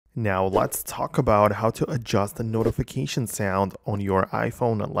Now let's talk about how to adjust the notification sound on your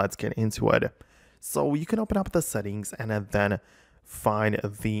iPhone. Let's get into it. So you can open up the settings and then find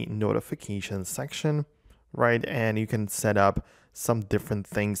the notification section, right? And you can set up some different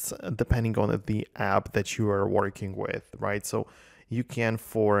things depending on the app that you are working with, right? So you can,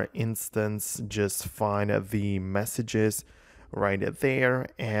 for instance, just find the messages right there.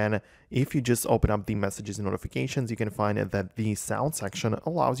 And if you just open up the messages and notifications, you can find that the sound section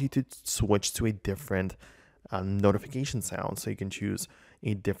allows you to switch to a different notification sound. So you can choose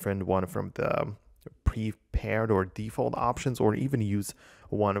a different one from the prepared or default options, or even use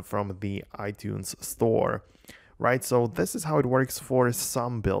one from the iTunes store, right? So this is how it works for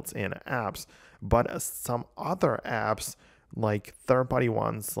some built-in apps, but some other apps like third-party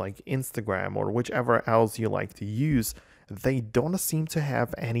ones like Instagram or whichever else you like to use, they don't seem to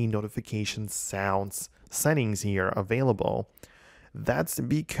have any notification sounds settings here available. That's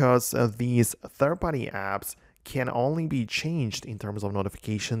because these third-party apps can only be changed in terms of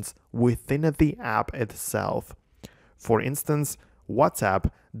notifications within the app itself. For instance, WhatsApp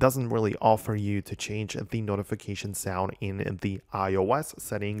doesn't really offer you to change the notification sound in the iOS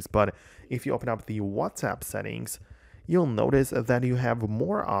settings, but if you open up the WhatsApp settings, you'll notice that you have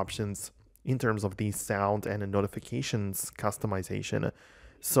more options in terms of the sound and notifications customization.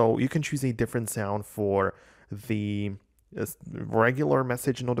 So you can choose a different sound for the regular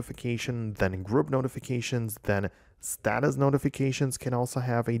message notification, then group notifications, then status notifications can also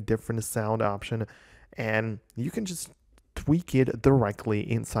have a different sound option, and you can just tweak it directly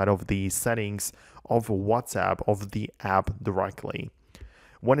inside of the settings of WhatsApp, of the app directly.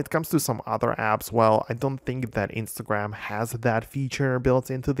 When it comes to some other apps, well, I don't think that Instagram has that feature built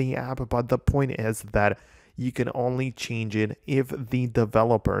into the app, but the point is that you can only change it if the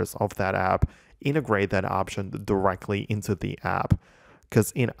developers of that app integrate that option directly into the app.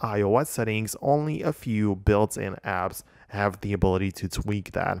 Because in iOS settings, only a few built-in apps have the ability to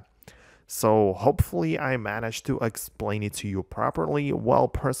tweak that. So hopefully I managed to explain it to you properly. Well,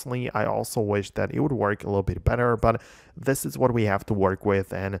 personally, I also wish that it would work a little bit better, but this is what we have to work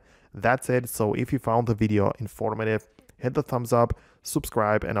with, and that's it. So if you found the video informative, hit the thumbs up,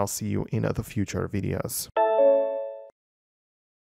 subscribe, and I'll see you in the future videos.